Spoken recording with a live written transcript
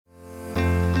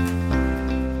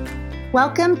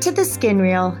Welcome to The Skin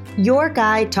Reel, your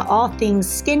guide to all things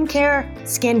skincare,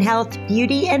 skin health,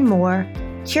 beauty, and more,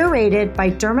 curated by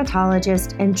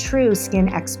dermatologists and true skin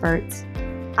experts.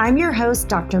 I'm your host,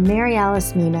 Dr. Mary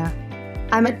Alice Mina.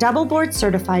 I'm a double board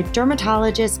certified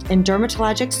dermatologist and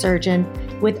dermatologic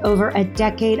surgeon with over a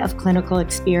decade of clinical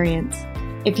experience.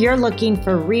 If you're looking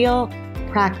for real,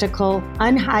 practical,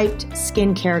 unhyped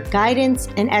skincare guidance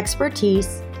and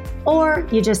expertise, or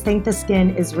you just think the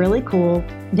skin is really cool,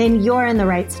 then you're in the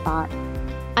right spot.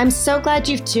 I'm so glad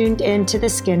you've tuned in to The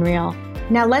Skin Reel.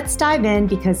 Now let's dive in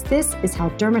because this is how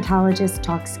dermatologists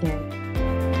talk skin.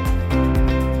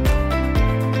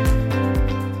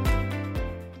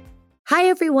 Hi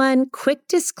everyone, quick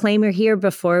disclaimer here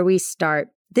before we start.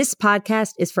 This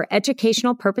podcast is for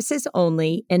educational purposes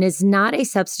only and is not a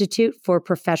substitute for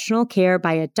professional care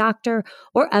by a doctor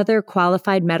or other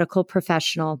qualified medical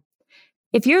professional.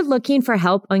 If you're looking for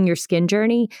help on your skin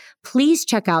journey, please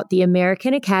check out the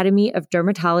American Academy of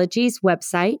Dermatology's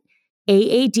website,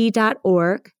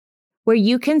 aad.org, where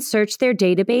you can search their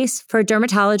database for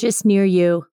dermatologists near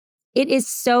you. It is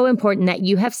so important that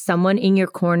you have someone in your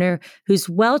corner who's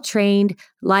well-trained,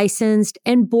 licensed,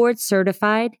 and board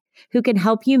certified who can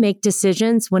help you make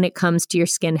decisions when it comes to your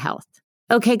skin health.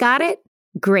 Okay, got it?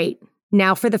 Great.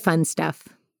 Now for the fun stuff.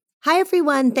 Hi,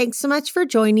 everyone. Thanks so much for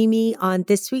joining me on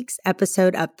this week's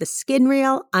episode of The Skin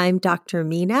Reel. I'm Dr.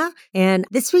 Mina, and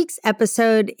this week's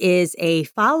episode is a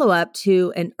follow-up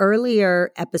to an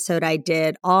earlier episode I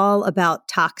did all about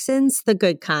toxins, the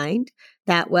good kind.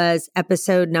 That was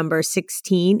episode number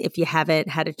 16, if you haven't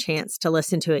had a chance to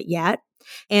listen to it yet.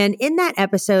 And in that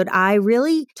episode, I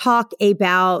really talk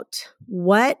about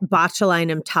what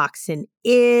botulinum toxin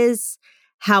is,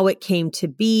 how it came to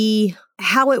be,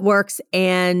 how it works,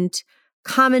 and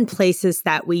common places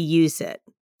that we use it.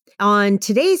 On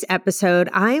today's episode,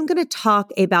 I am going to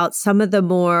talk about some of the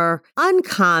more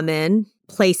uncommon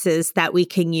places that we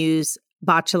can use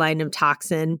botulinum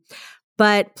toxin,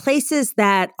 but places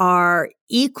that are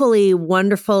equally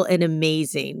wonderful and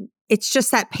amazing. It's just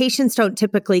that patients don't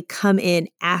typically come in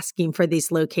asking for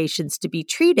these locations to be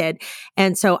treated.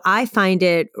 And so I find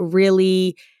it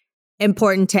really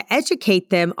important to educate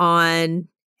them on,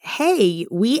 hey,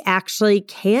 we actually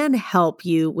can help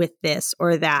you with this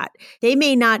or that. They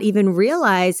may not even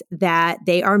realize that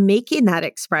they are making that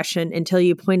expression until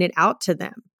you point it out to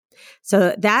them.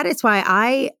 So that is why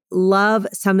I love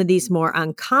some of these more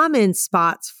uncommon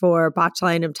spots for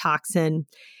botulinum toxin,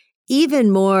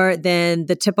 even more than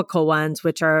the typical ones,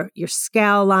 which are your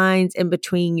scowl lines in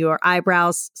between your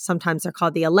eyebrows. Sometimes they're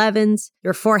called the 11s,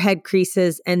 your forehead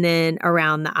creases, and then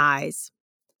around the eyes.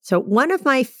 So one of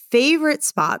my favorite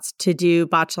spots to do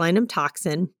botulinum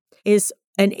toxin is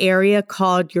an area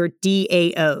called your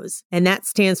DAOs, and that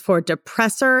stands for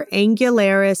depressor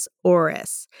angularis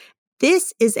oris.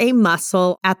 This is a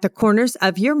muscle at the corners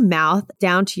of your mouth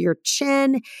down to your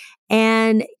chin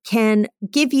and can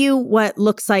give you what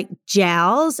looks like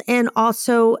jowls and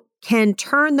also can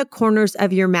turn the corners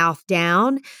of your mouth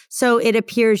down so it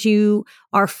appears you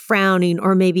are frowning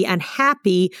or maybe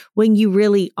unhappy when you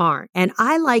really aren't. And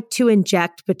I like to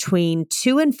inject between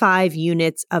 2 and 5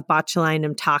 units of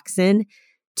botulinum toxin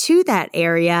to that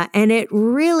area, and it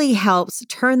really helps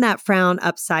turn that frown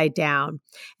upside down.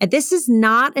 And this is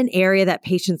not an area that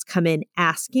patients come in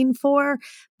asking for,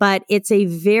 but it's a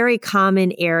very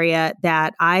common area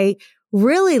that I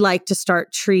really like to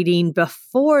start treating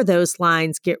before those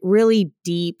lines get really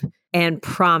deep and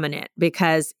prominent,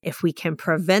 because if we can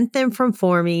prevent them from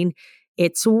forming,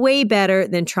 it's way better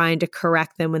than trying to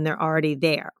correct them when they're already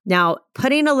there. Now,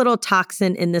 putting a little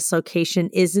toxin in this location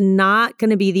is not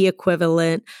going to be the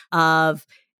equivalent of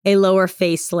a lower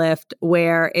facelift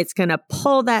where it's going to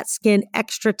pull that skin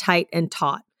extra tight and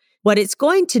taut. What it's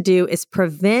going to do is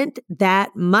prevent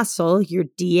that muscle, your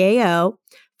DAO,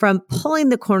 from pulling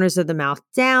the corners of the mouth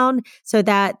down so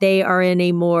that they are in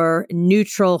a more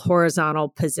neutral horizontal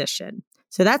position.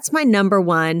 So that's my number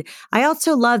one. I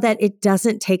also love that it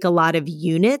doesn't take a lot of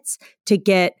units to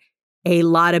get a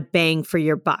lot of bang for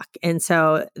your buck. And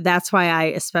so that's why I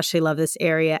especially love this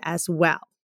area as well.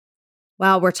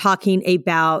 While we're talking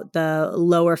about the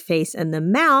lower face and the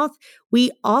mouth,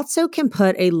 we also can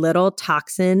put a little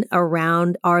toxin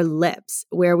around our lips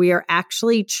where we are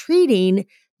actually treating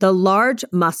the large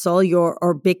muscle, your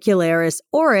orbicularis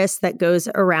oris, that goes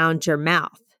around your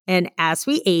mouth. And as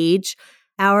we age,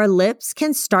 our lips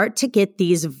can start to get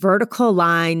these vertical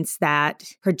lines that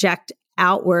project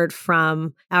outward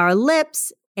from our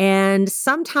lips. And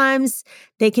sometimes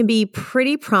they can be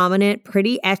pretty prominent,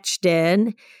 pretty etched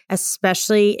in,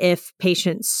 especially if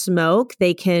patients smoke.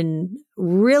 They can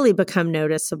really become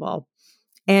noticeable.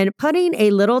 And putting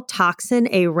a little toxin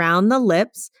around the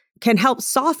lips can help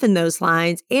soften those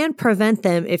lines and prevent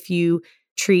them if you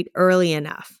treat early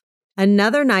enough.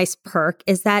 Another nice perk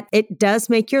is that it does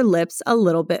make your lips a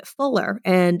little bit fuller.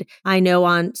 And I know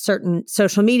on certain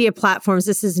social media platforms,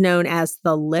 this is known as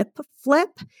the lip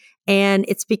flip. And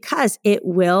it's because it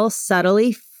will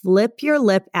subtly flip your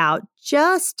lip out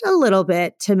just a little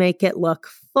bit to make it look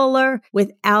fuller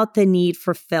without the need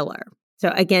for filler.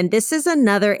 So again, this is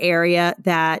another area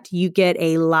that you get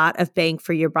a lot of bang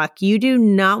for your buck. You do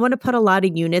not want to put a lot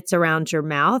of units around your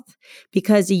mouth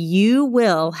because you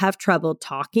will have trouble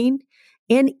talking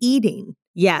and eating.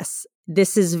 Yes,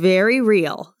 this is very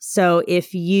real. So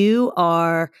if you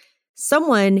are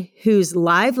someone whose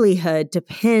livelihood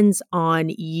depends on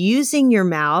using your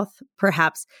mouth,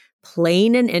 perhaps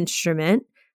playing an instrument,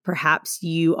 perhaps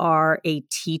you are a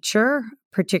teacher,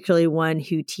 particularly one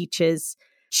who teaches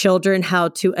children how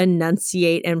to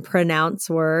enunciate and pronounce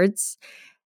words,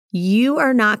 you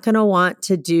are not going to want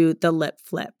to do the lip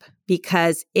flip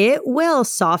because it will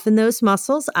soften those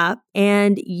muscles up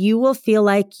and you will feel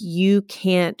like you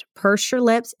can't purse your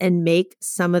lips and make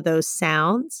some of those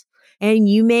sounds. And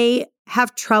you may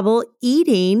have trouble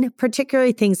eating,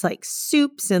 particularly things like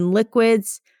soups and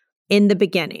liquids in the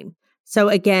beginning. So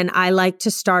again, I like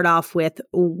to start off with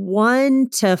 1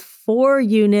 to 4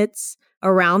 units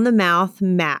around the mouth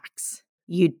max.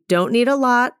 You don't need a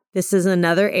lot. This is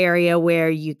another area where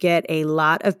you get a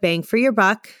lot of bang for your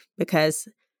buck because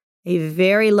a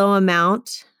very low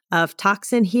amount of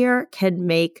toxin here can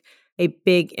make a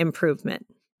big improvement.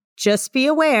 Just be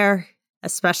aware,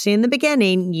 especially in the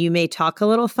beginning, you may talk a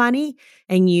little funny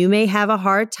and you may have a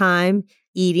hard time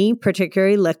eating,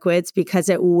 particularly liquids, because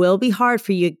it will be hard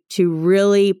for you to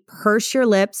really purse your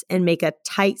lips and make a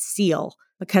tight seal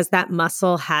because that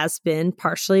muscle has been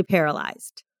partially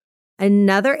paralyzed.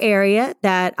 Another area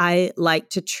that I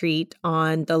like to treat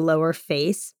on the lower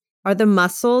face are the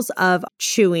muscles of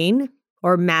chewing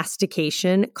or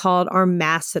mastication called our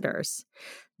masseters.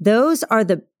 Those are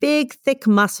the big, thick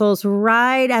muscles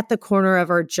right at the corner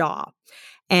of our jaw.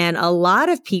 And a lot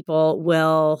of people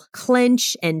will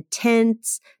clench and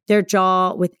tense their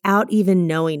jaw without even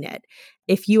knowing it.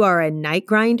 If you are a night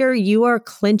grinder, you are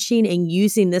clenching and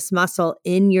using this muscle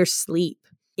in your sleep.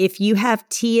 If you have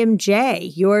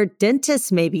TMJ, your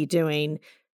dentist may be doing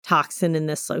toxin in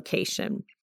this location.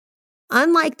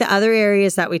 Unlike the other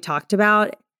areas that we talked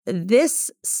about,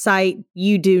 this site,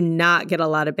 you do not get a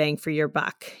lot of bang for your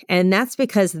buck. And that's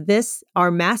because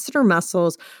our masseter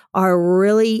muscles are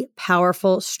really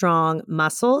powerful, strong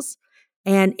muscles.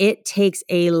 And it takes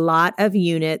a lot of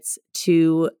units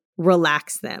to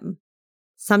relax them.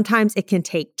 Sometimes it can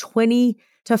take 20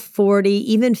 to 40,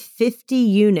 even 50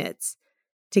 units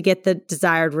to get the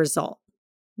desired result.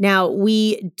 Now,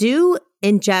 we do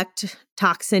inject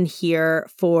toxin here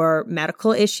for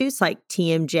medical issues like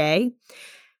TMJ.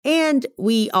 And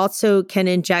we also can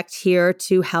inject here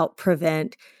to help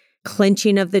prevent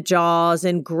clenching of the jaws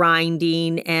and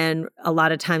grinding. And a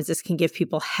lot of times this can give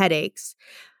people headaches.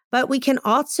 But we can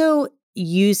also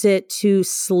use it to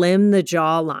slim the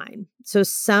jawline. So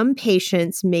some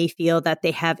patients may feel that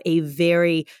they have a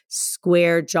very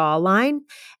square jawline.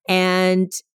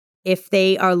 And if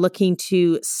they are looking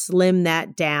to slim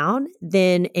that down,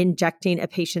 then injecting a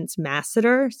patient's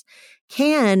masseters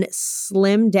can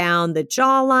slim down the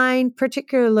jawline,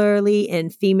 particularly in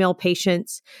female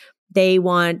patients. They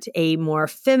want a more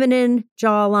feminine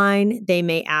jawline. They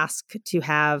may ask to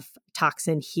have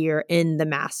toxin here in the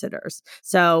masseters.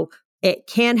 So it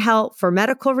can help for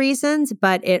medical reasons,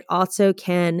 but it also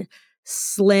can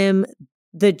slim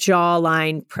the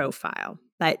jawline profile.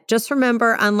 But just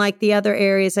remember, unlike the other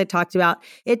areas I talked about,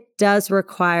 it does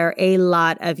require a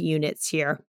lot of units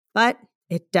here, but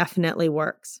it definitely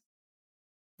works.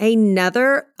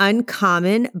 Another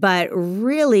uncommon but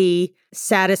really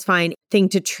satisfying thing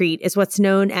to treat is what's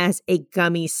known as a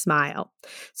gummy smile.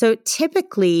 So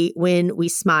typically when we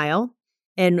smile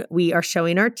and we are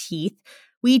showing our teeth,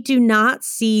 we do not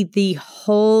see the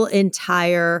whole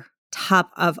entire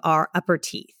top of our upper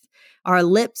teeth. Our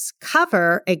lips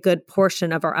cover a good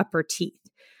portion of our upper teeth.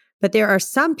 But there are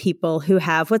some people who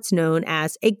have what's known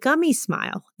as a gummy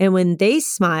smile. And when they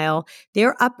smile,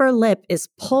 their upper lip is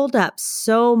pulled up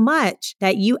so much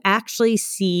that you actually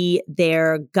see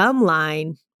their gum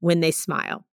line when they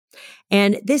smile.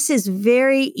 And this is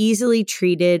very easily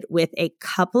treated with a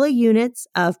couple of units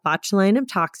of botulinum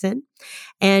toxin.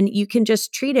 And you can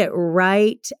just treat it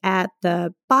right at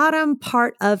the bottom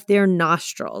part of their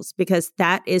nostrils because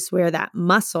that is where that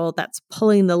muscle that's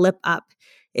pulling the lip up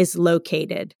is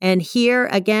located. And here,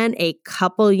 again, a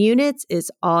couple units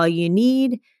is all you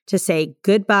need to say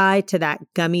goodbye to that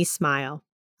gummy smile.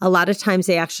 A lot of times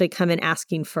they actually come in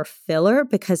asking for filler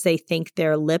because they think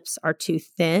their lips are too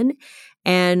thin.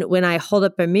 And when I hold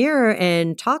up a mirror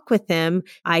and talk with them,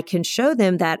 I can show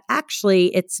them that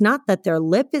actually it's not that their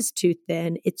lip is too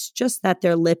thin. It's just that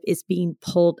their lip is being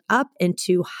pulled up and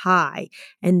too high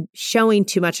and showing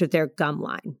too much of their gum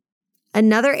line.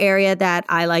 Another area that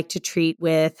I like to treat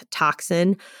with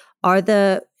Toxin are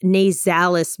the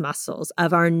nasalis muscles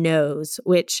of our nose,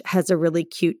 which has a really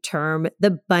cute term,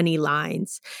 the bunny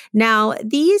lines. Now,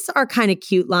 these are kind of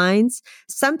cute lines.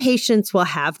 Some patients will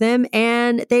have them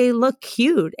and they look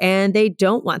cute and they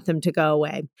don't want them to go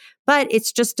away. But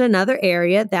it's just another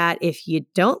area that if you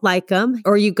don't like them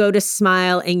or you go to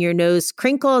smile and your nose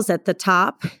crinkles at the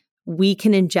top, we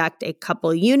can inject a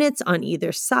couple units on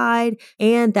either side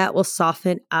and that will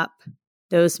soften up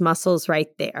those muscles right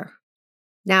there.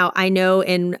 Now, I know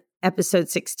in episode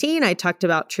 16, I talked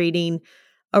about treating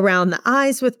around the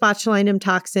eyes with botulinum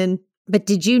toxin, but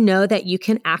did you know that you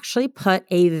can actually put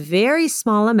a very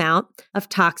small amount of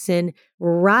toxin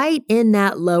right in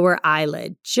that lower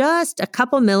eyelid, just a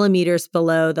couple millimeters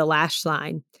below the lash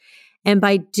line? And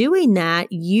by doing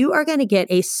that, you are going to get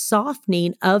a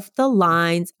softening of the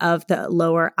lines of the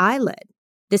lower eyelid.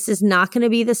 This is not going to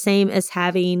be the same as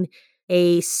having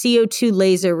a CO2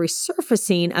 laser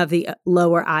resurfacing of the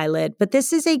lower eyelid, but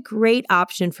this is a great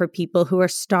option for people who are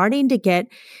starting to get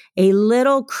a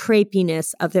little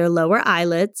crepiness of their lower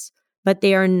eyelids, but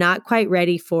they are not quite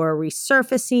ready for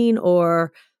resurfacing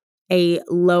or a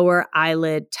lower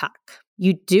eyelid tuck.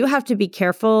 You do have to be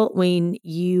careful when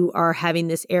you are having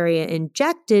this area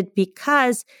injected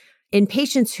because in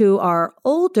patients who are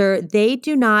older, they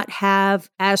do not have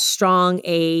as strong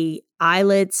a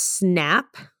eyelid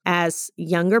snap as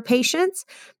younger patients.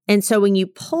 And so when you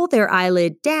pull their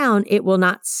eyelid down, it will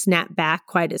not snap back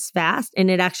quite as fast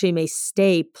and it actually may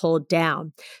stay pulled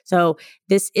down. So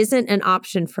this isn't an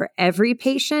option for every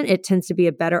patient. It tends to be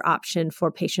a better option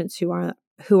for patients who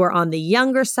are on the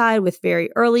younger side with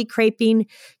very early creping,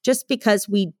 just because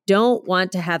we don't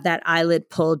want to have that eyelid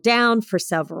pulled down for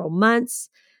several months,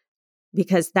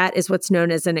 because that is what's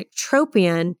known as an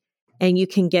ectropion, and you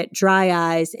can get dry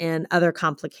eyes and other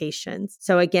complications.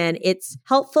 So again, it's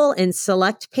helpful in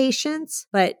select patients,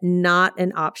 but not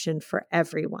an option for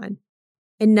everyone.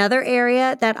 Another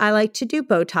area that I like to do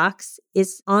Botox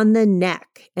is on the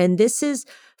neck. And this is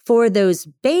for those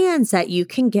bands that you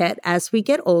can get as we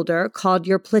get older called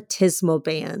your platysmal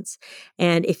bands.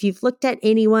 And if you've looked at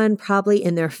anyone probably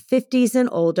in their 50s and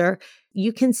older,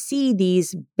 you can see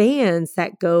these bands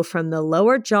that go from the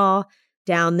lower jaw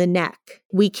down the neck.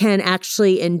 We can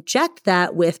actually inject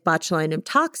that with botulinum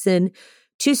toxin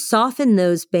to soften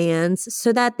those bands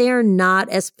so that they are not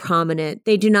as prominent.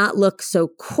 They do not look so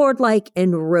cord-like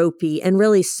and ropey, and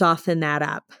really soften that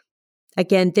up.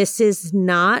 Again, this is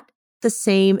not the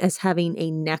same as having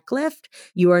a neck lift.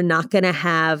 You are not going to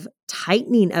have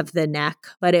tightening of the neck,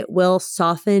 but it will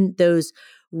soften those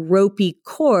ropey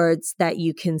cords that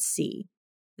you can see.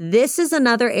 This is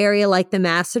another area like the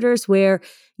masseters where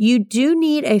you do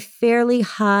need a fairly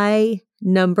high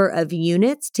number of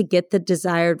units to get the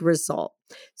desired result.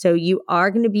 So you are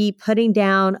going to be putting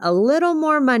down a little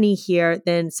more money here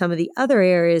than some of the other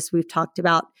areas we've talked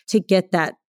about to get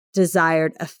that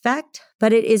desired effect,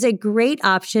 but it is a great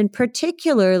option,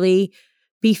 particularly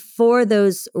before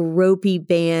those ropey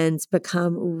bands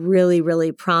become really,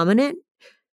 really prominent,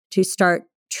 to start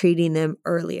treating them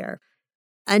earlier.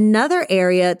 Another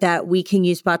area that we can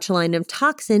use botulinum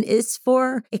toxin is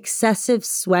for excessive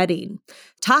sweating.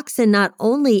 Toxin not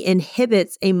only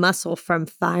inhibits a muscle from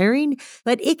firing,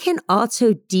 but it can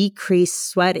also decrease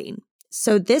sweating.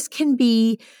 So this can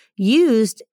be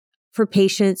used for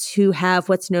patients who have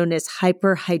what's known as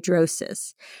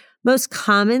hyperhidrosis. Most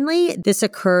commonly, this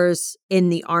occurs in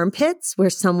the armpits where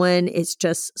someone is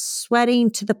just sweating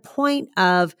to the point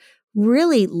of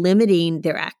really limiting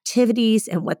their activities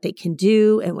and what they can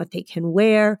do and what they can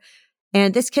wear.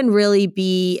 And this can really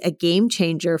be a game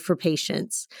changer for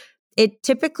patients. It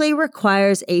typically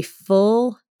requires a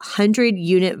full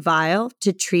 100-unit vial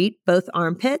to treat both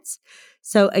armpits.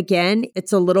 So again,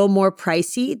 it's a little more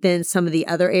pricey than some of the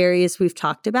other areas we've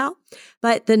talked about.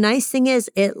 But the nice thing is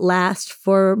it lasts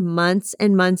for months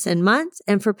and months and months.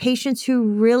 And for patients who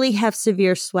really have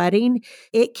severe sweating,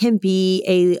 it can be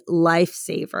a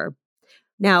lifesaver.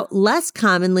 Now, less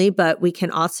commonly, but we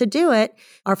can also do it,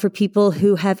 are for people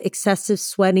who have excessive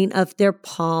sweating of their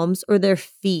palms or their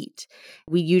feet.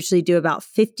 We usually do about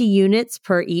 50 units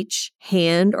per each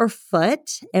hand or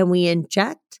foot, and we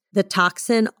inject the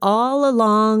toxin all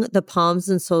along the palms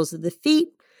and soles of the feet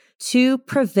to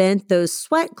prevent those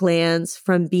sweat glands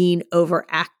from being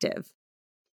overactive.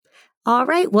 All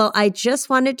right, well, I just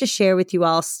wanted to share with you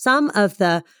all some of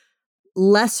the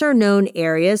lesser known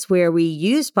areas where we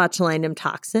use botulinum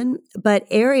toxin, but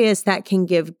areas that can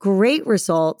give great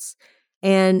results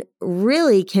and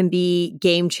really can be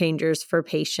game changers for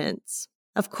patients.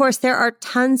 Of course, there are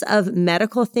tons of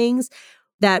medical things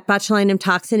that botulinum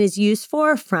toxin is used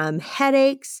for, from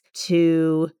headaches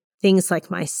to things like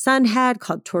my son had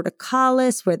called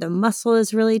torticollis, where the muscle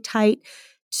is really tight,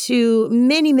 to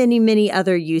many, many, many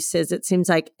other uses. It seems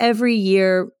like every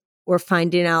year we're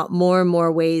finding out more and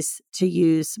more ways to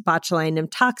use botulinum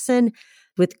toxin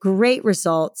with great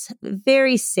results,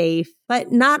 very safe,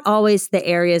 but not always the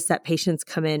areas that patients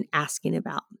come in asking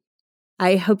about.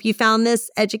 I hope you found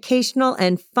this educational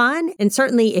and fun. And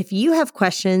certainly if you have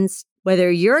questions,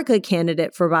 whether you're a good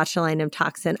candidate for botulinum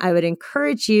toxin, I would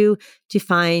encourage you to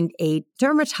find a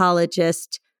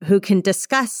dermatologist who can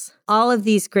discuss all of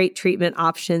these great treatment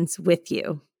options with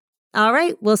you. All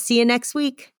right, we'll see you next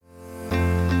week.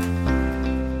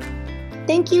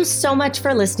 Thank you so much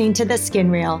for listening to The Skin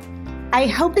Reel. I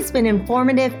hope it's been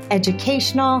informative,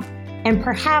 educational, and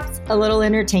perhaps a little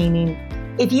entertaining.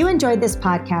 If you enjoyed this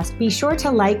podcast, be sure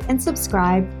to like and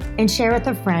subscribe and share with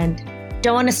a friend.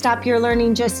 Don't want to stop your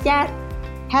learning just yet?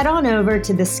 Head on over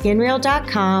to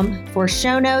theskinreel.com for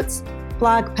show notes,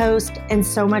 blog posts, and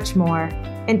so much more.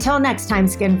 Until next time,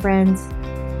 skin friends.